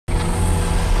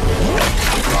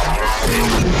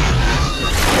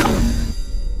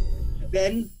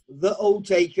Ben, the old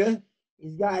taker,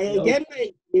 he's got it again,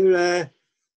 mate. You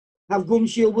have Gum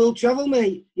Shield World Travel,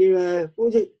 mate. You what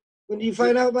was it? When did you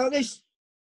find out about this?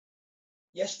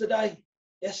 Yesterday.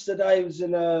 I was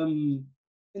in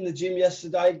the gym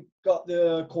yesterday. Got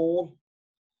the call.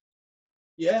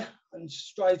 Yeah, and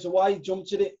straight away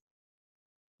jumped at it.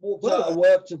 Walked out of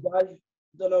work today.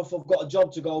 Don't know if I've got a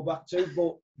job to go back to,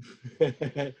 but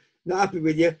not happy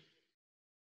with you.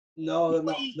 No, they're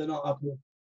not happy.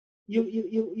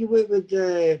 You work with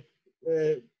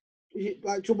is it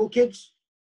like troubled kids?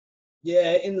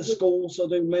 Yeah, in the schools. I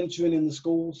do mentoring in the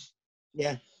schools.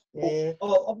 Yeah.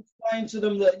 I'm explaining to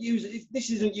them that this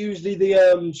isn't usually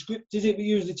the script, is it? We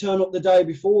usually turn up the day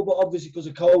before, but obviously because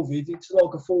of COVID, it's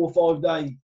like a 4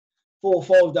 or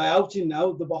 5 day outing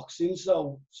now, the boxing.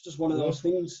 So it's just one of those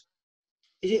things.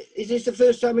 Is this the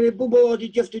first time in a bubble, or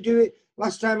did you have to do it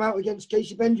last time out against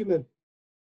Casey Benjamin?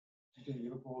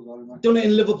 Done it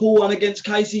in Liverpool and against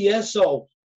Casey, yeah. So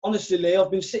honestly, Lee,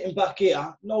 I've been sitting back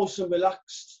here, nice and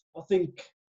relaxed. I think,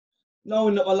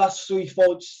 knowing that my last 3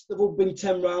 fights, they've all been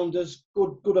 10-rounders,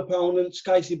 good opponents.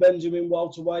 Casey Benjamin,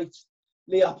 welterweight,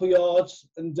 Lee Appleyard,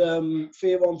 and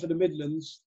Fearon for the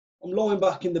Midlands. I'm lying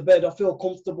back in the bed. I feel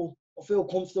comfortable.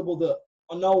 That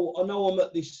I know I'm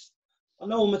at this. I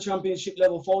know I'm a championship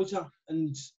level fighter,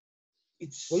 and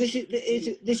it's. Well,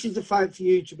 this is the fight for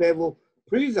you to be able to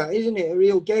prove that, isn't it? A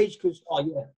real gauge, because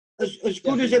as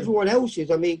good as everyone else is.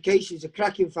 I mean, Casey's a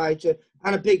cracking fighter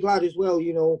and a big lad as well.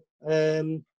 You know,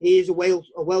 he is a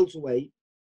welterweight.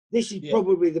 This is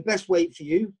probably the best weight for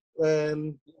you,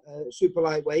 super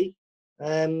lightweight,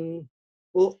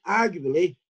 but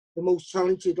arguably the most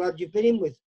talented lad you've been in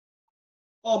with.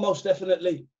 Oh, most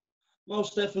definitely.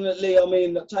 I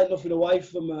mean, take nothing away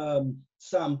from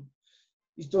Sam.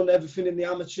 He's done everything in the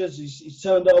amateurs. He's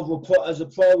turned over as a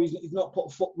pro. He's not put a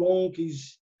foot wrong.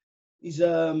 He's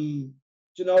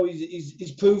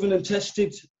proven and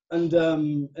tested. And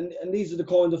these are the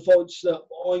kind of fights that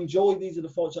I enjoy. These are the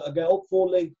fights that I get up for,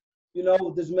 Lee. You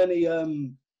know, there's many. I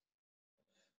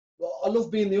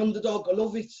love being the underdog. I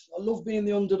love it. I love being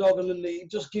the underdog, and it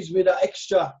just gives me that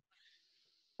extra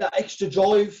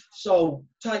drive. So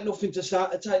take nothing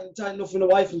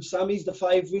away from Sam. He's the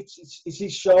favourite. It's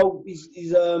his show.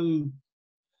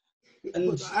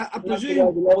 And I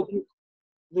presume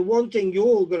the one thing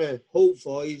you're gonna hope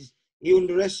for is he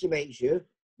underestimates you,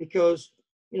 because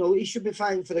you know he should be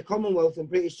fighting for the Commonwealth and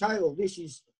British title. This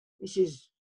is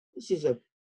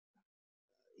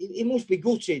he must be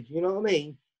gutted. You know what I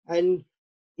mean? And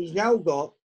he's now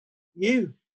got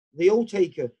you, the old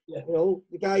taker. Yeah. You know,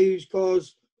 the guy who's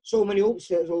caused so many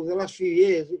upsets over the last few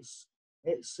years.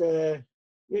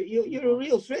 You're a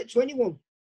real threat to anyone.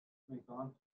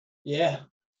 Yeah,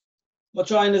 my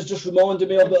trainer's just reminded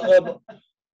me of it.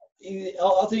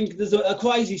 I think there's a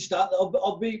crazy stat that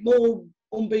I've beat more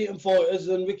unbeaten fighters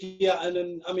than Ricky Hatton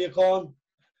and Amir Khan.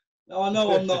 Now I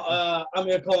know I'm not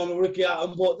Amir Khan or Ricky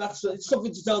Hatton, but it's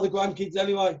something to tell the grandkids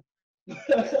anyway.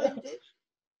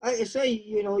 Like I say,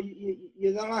 you know,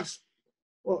 you're the last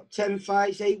 10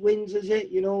 fights, 8 wins, is it?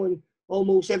 You know, and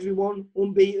almost everyone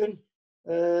unbeaten.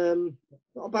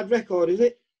 Not a bad record, is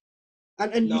it?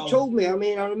 And no. You told me. I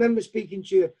mean, I remember speaking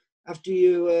to you after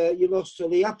you lost to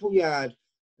Lee Appleyard,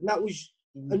 and that was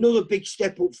another big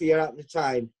step up for you at the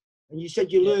time. And you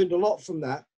said you learned a lot from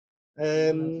that.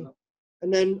 And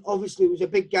then obviously it was a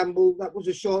big gamble. That was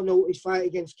a short notice fight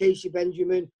against Casey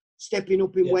Benjamin, stepping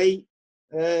up in weight.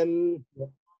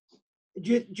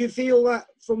 Do you feel that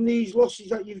from these losses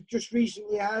that you've just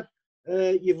recently had,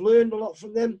 you've learned a lot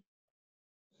from them?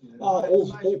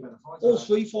 All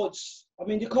 3 fights. I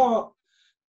mean, you can't.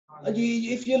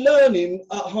 If you're learning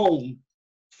at home,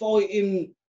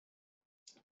 fighting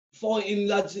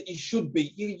lads that you should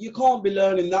be, you can't be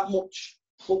learning that much.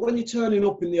 But when you're turning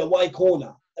up in the away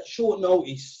corner at short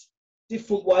notice,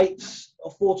 different weights. I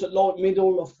fought at light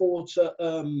middle. I fought at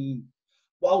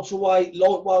welterweight,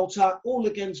 light welter, all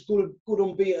against good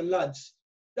unbeaten lads.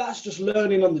 That's just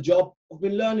learning on the job. I've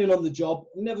been learning on the job.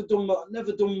 Never done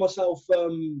myself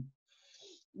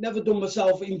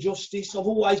injustice. I've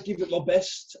always given it my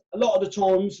best. A lot of the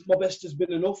times, my best has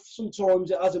been enough.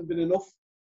 Sometimes it hasn't been enough.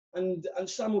 And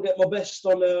Sam will get my best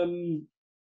on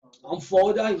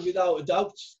Friday, without a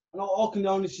doubt. And I can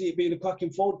only see it being a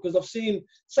cracking fight, because I've seen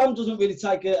Sam doesn't really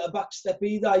take a back step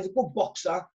either. He's a good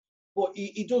boxer, but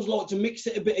he does like to mix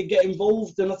it a bit and get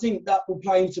involved. And I think that will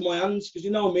play into my hands, because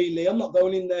you know me, Lee, I'm not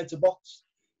going in there to box.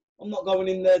 I'm not going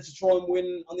in there to try and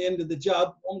win on the end of the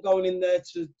jab. I'm going in there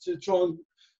to try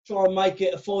and make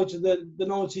it a fight of the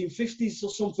 1950s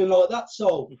or something like that.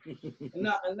 So, and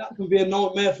that can be a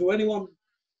nightmare for anyone.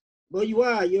 Well, you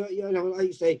are. You know, like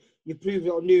you say, you've proved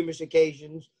it on numerous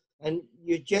occasions, and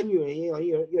you're genuinely, you know,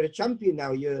 you're a champion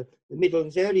now. You're the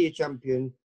Midlands area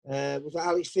champion. Was that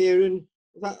Alex Fearon?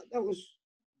 That was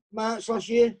March last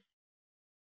year?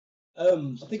 I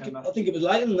think it was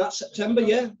later than that, September.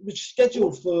 Yeah, it was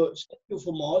scheduled for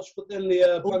March, but then the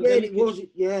Oh, yeah, pandemic. it was.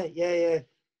 Yeah.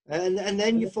 And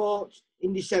then you fought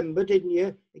in December, didn't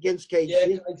you, against Casey?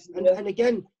 Yeah, Casey, yeah. And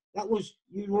again, that was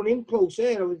you run in close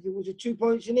there. Was it 2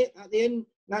 points in it at the end?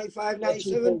 95,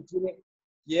 97?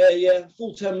 Yeah,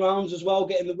 full 10 rounds as well,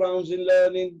 getting the rounds in,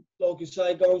 learning, like you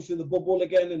say, going through the bubble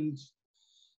again. And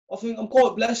I think I'm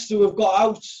quite blessed to have got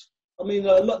out. I mean,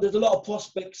 there's a lot of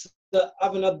prospects that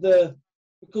haven't had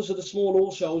because of the small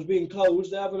hall shows being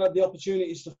closed, they haven't had the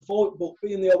opportunities to fight. But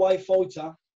being the away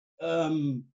fighter,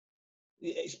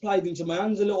 it's played into my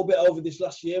hands a little bit over this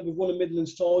last year. We've won a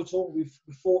Midlands title. We've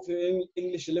fought for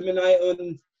English Eliminator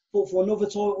and fought for another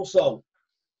title. So,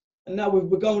 and now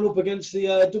we're going up against the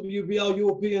WBL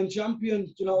European champion.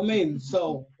 Do you know what I mean?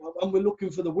 So, and we're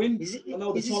looking for the win. I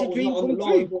know the title's not on the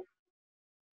line, but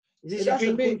is this a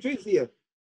dream come true for you?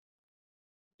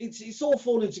 It's all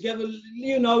falling together.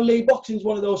 You know, Lee, boxing's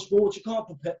one of those sports you can't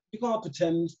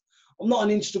pretend. I'm not an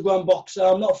Instagram boxer.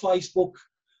 I'm not a Facebook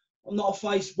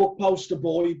poster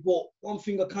boy. But one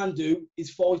thing I can do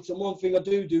is fight, and one thing I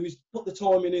do is put the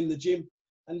time in the gym.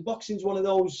 And boxing's one of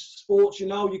those sports, you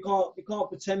know, you can't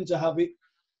pretend to have it.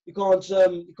 You can't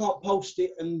post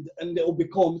it and it'll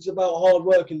become. It's about hard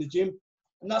work in the gym,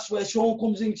 and that's where Sean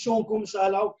comes in. Sean, come say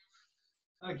hello.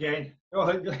 Again, all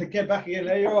right, get back again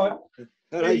there. You're all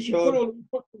right. You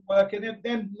put the work in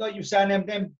them, like you were saying,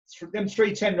 them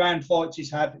 3 10-round fights he's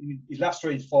had, his last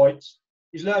 3 fights.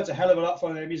 He's learned a hell of a lot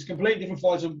from them. He's a completely different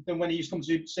fighter than when he used to come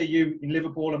to see you in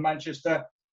Liverpool and Manchester.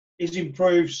 He's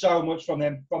improved so much from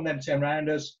them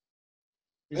 10-rounders.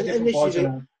 And this is it.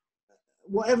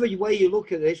 Whatever way you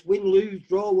look at this, win, lose,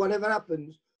 draw, whatever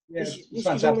happens, this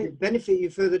can only benefit you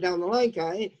further down the line,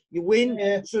 can't it? You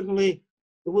win, suddenly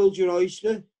the world's your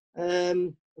oyster.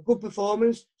 A good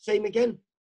performance, same again.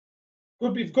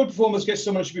 Good performance gets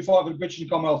someone who should be fighting for the British and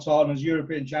Commonwealth title as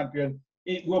European champion.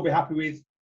 It will be happy with,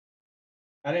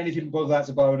 and anything above that's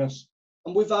a bonus.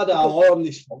 And we've had our eye on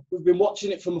this one. We've been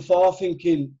watching it from afar,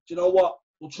 thinking, do you know what?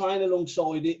 We'll train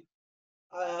alongside it.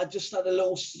 I just had a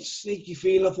little sneaky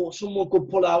feeling. I thought someone could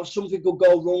pull out, something could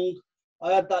go wrong.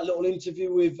 I had that little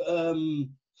interview with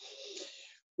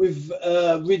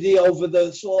Riddy over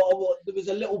the, so there was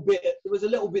a little bit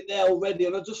there already,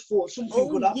 and I just thought something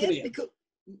could happen here. Because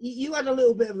you had a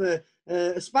little bit of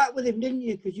a spat with him, didn't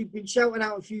you? Because you've been shouting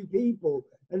out a few people,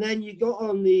 and then you got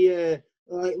on the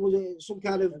was it some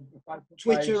kind of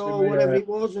Twitter or whatever it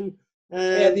was, and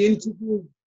the interview.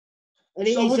 And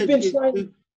he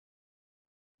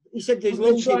said there's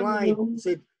loads in line. He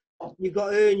said you've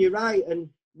got to earn your right, and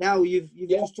now you've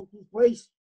just took his place.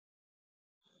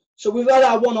 So we've had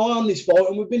our one eye on this fight,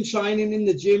 and we've been training in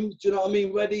the gym. Do you know what I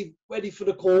mean? Ready for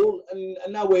the call, and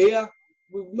now we're here.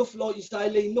 We've nothing, like you say,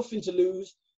 Lee, nothing to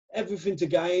lose, everything to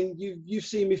gain. You've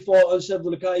seen me fight on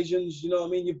several occasions. You know what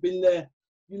I mean? You've been there.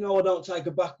 You know I don't take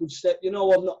a backward step. You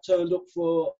know I've not turned up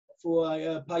for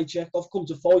a paycheck. I've come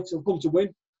to fight. I've come to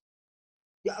win.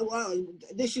 Yeah, well,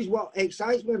 this is what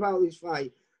excites me about this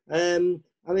fight. I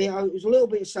mean, I was a little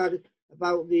bit sad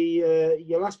about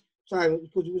your last time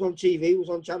because it was on TV, it was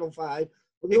on Channel 5,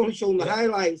 but they only showed the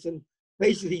highlights, and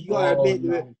basically you got to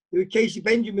admit they were Casey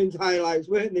Benjamin's highlights,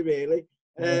 weren't they, really?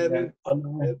 From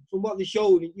what they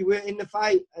showed, you were in the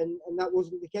fight, and that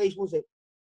wasn't the case, was it?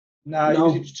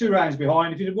 No, he was 2 rounds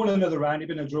behind. If he'd have won another round, he'd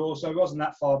been a draw, so he wasn't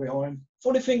that far behind.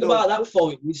 Funny thing about that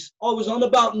fight is I was on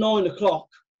about 9 o'clock,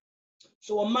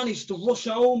 so I managed to rush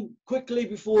home quickly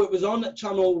before it was on at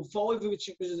Channel 5, which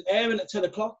it was airing at 10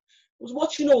 o'clock. I was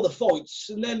watching all the fights,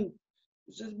 and then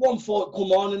one fight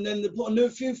come on, and then they put a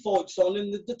few fights on,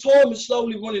 and the time was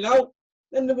slowly running out.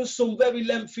 Then there was some very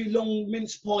lengthy, long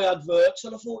mince pie adverts,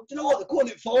 and I thought, you know what, they're calling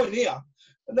it fine here.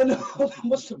 And then they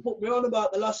must have put me on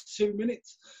about the last 2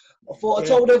 minutes. I thought I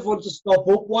told everyone to stop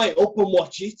up, wait up, and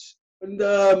watch it. And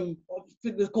I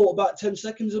think they caught about 10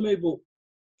 seconds of me, but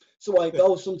it's the way it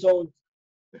goes sometimes.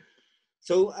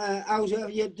 So, how's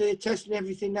it? You had the test and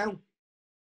everything now?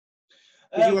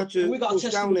 You had to push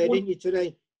down there, didn't you,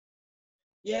 today?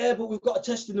 Yeah, but we've got a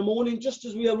test in the morning. Just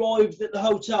as we arrived at the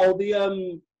hotel,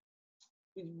 the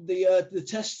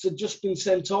tests had just been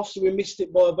sent off, so we missed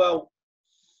it by about,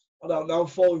 I don't know,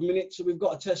 5 minutes. So we've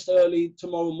got a test early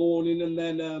tomorrow morning, and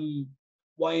then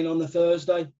weighing on the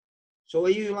Thursday. So are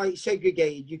you like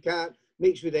segregated? You can't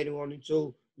mix with anyone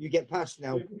until you get past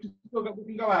now. We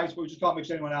can go out, but we just can't mix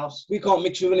with anyone else. We can't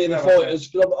mix with any of the fighters.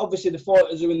 Because obviously the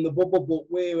fighters are in the bubble, but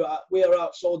we're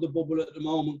outside the bubble at the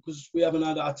moment because we haven't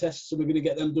had our tests, so we're going to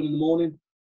get them done in the morning.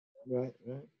 Right.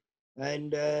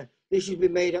 And this has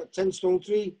been made at 10 stone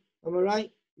 3. Am I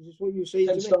right? Is this what you say?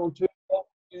 10 stone 3.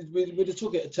 We'd have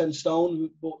took it at 10 stone,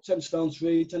 but 10 stone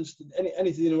 3,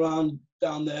 anything around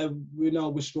down there, we know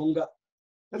we're strong at.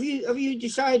 Have you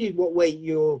decided what weight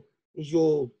is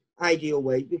your ideal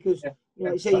weight? Because you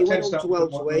know, say you went up to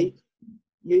welterweight.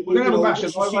 We're going to have a bash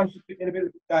at lightweight in a bit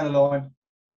down the line.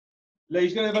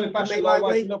 Lee's going to have a bash at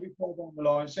lightweight not before down the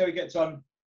line. So he gets on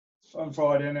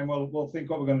Friday, and then we'll think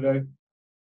what we're going to do.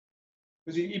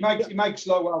 Because he makes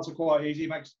light welter quite easy. He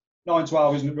makes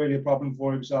 9-12 isn't really a problem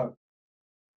for him, so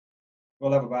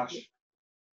we'll have a bash.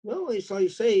 No, it's like you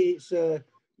say. It's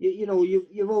you know,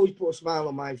 you've always put a smile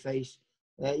on my face.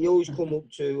 You always come up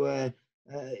to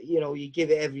you know, you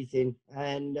give it everything,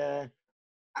 and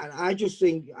I just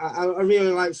think I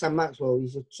really like Sam Maxwell.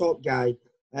 He's a top guy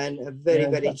and a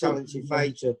very talented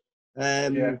fighter.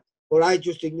 But I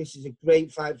just think this is a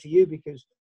great fight for you because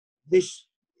this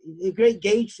is a great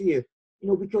gauge for you. You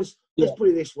know, because let's put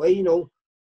it this way, you know,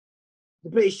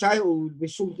 the British title would be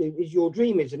something, is your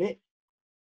dream, isn't it?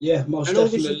 Yeah, most definitely. I know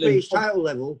definitely. this is British title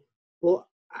level, but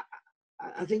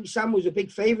I think Sam was a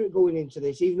big favourite going into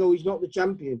this, even though he's not the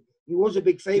champion. He was a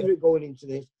big favourite going into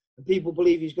this, and people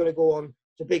believe he's going to go on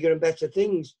to bigger and better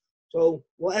things. So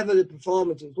whatever the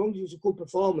performance is, as long as it's a good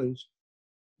performance,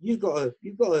 you've got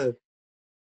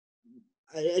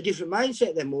a different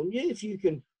mindset then, won't you? If you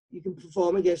can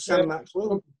perform against Sam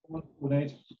Maxwell.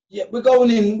 Yeah, we're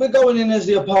going in as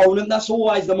the opponent. That's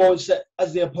always the mindset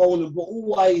as the opponent. But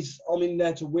always, I'm in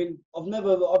there to win. I've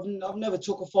never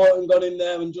took a fight and gone in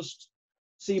there and just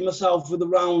see myself with the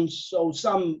rounds. So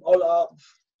Sam, I'll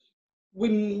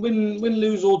win,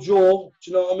 lose or draw. Do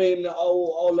you know what I mean?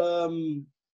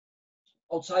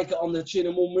 I'll take it on the chin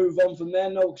and we'll move on from there.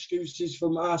 No excuses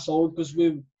from our side because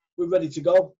we're ready to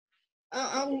go.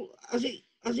 Has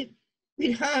it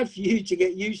been hard for you to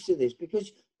get used to this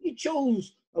because you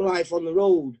chose a life on the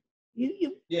road?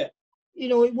 You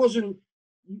know, it wasn't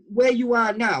where you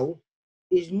are now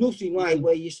is nothing like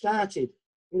where you started.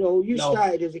 You know, you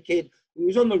started as a kid who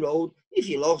was on the road. If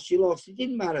you lost, you lost. It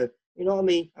didn't matter. You know what I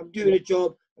mean? I'm doing a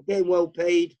job, I'm getting well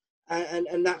paid,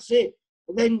 and that's it.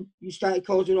 But then you started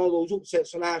causing all those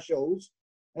upsets on our shows.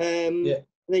 And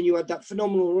then you had that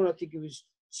phenomenal run. I think it was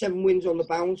 7 wins on the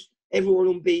bounce, everyone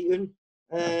unbeaten.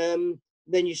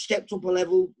 Then you stepped up a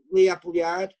level, Lee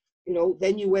Appleyard. You know,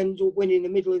 then you end up winning the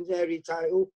Midlands area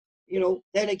title. You know,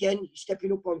 then again,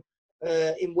 stepping up on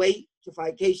in weight to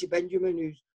fight Casey Benjamin,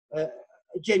 who's a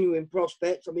genuine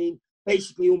prospect. I mean,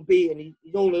 basically unbeaten.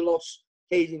 He's only lost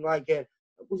Casey in like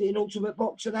was it an Ultimate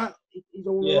Boxer that? He's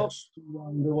only lost.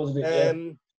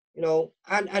 You know,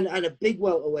 and a big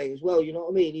welterweight as well. You know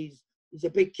what I mean? He's a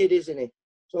big kid, isn't he?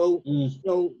 So you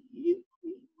know,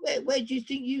 where do you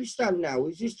think you stand now?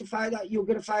 Is this the fight that you're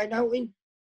going to find out in?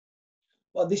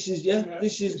 Well, this is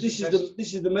this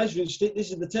is the measuring stick.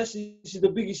 This is the test. This is the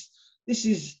biggest. This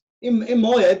is in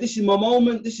my head. This is my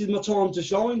moment. This is my time to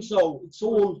shine. So it's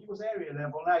all. It was area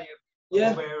level. Now you're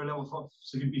above area level.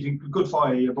 So you think good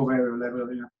fight. You're above area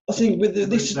level. Yeah. I think with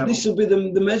this will be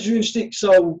the measuring stick.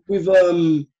 So with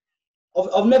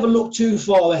I've never looked too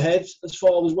far ahead as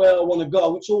far as where I want to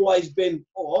go. It's always been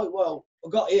all right. Well, I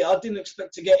got here. I didn't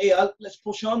expect to get here. Let's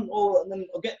push on. And then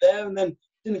I'll get there. And then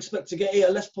didn't expect to get here.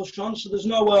 Let's push on. So there's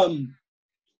no.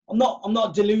 I'm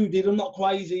not deluded. I'm not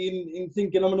crazy in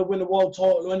thinking I'm going to win a world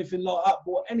title or anything like that.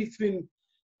 But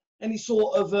any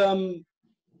sort of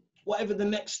whatever the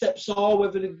next steps are,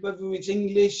 whether it's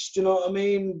English, do you know what I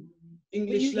mean?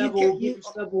 English level.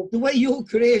 The way your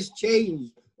career's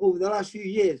changed over the last few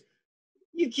years,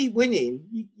 you keep winning.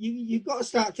 You've got to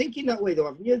start thinking that way, though,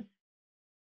 haven't you?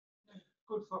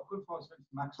 Good fight,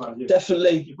 Maxwell.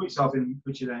 Definitely. You put yourself in,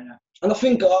 put you there, yeah. And I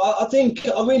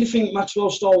really think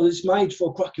Maxwell's style is made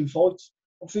for a cracking fight.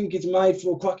 I think it's made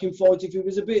for a cracking fight. If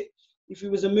he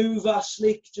was a mover,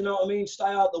 slick, do you know what I mean? Stay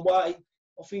out the way.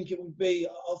 I think it would be.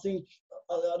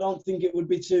 I don't think it would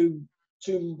be too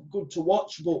good to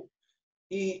watch, but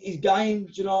he's game.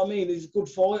 Do you know what I mean? He's a good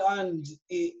fighter, and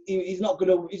he's not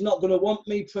gonna want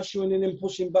me pressuring him,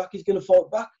 pushing back. He's gonna fight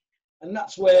back, and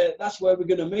that's where we're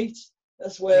gonna meet.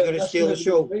 That's where you're gonna steal the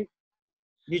show.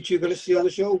 You two gonna steal the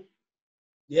show?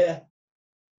 Yeah,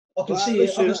 I can see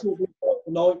it. I can see it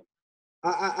tonight.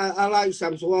 I like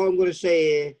Sam. So all I'm gonna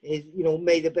say is, you know,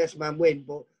 may the best man win.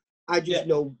 But I just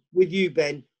know with you,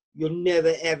 Ben, you're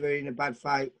never ever in a bad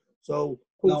fight. So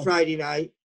come Friday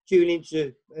night, tune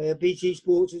into BT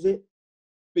Sports. Is it?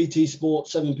 BT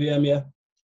Sports, 7 p.m. Yeah.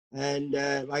 And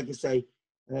like I say,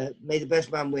 may the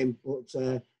best man win.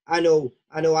 But I know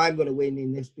I'm going to win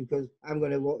in this because I'm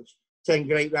going to watch 10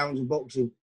 great rounds of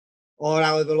boxing, or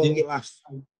however long it lasts.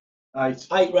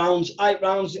 8 rounds. 8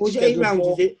 rounds. Was it 8 rounds?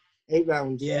 Is it 8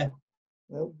 rounds? Yeah.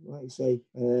 Well, like I say,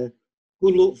 good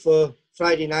luck for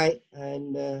Friday night,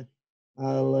 and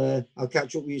I'll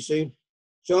catch up with you soon.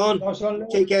 Sean,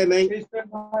 take care, mate.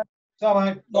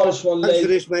 Nice one, Thanks for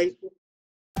this, mate.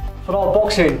 For all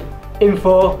boxing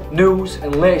info, news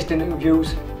and latest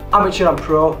interviews, amateur and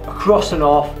pro, across the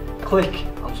north, click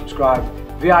and subscribe.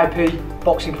 VIP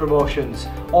Boxing Promotions.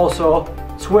 Also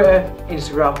Twitter,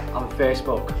 Instagram and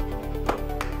Facebook.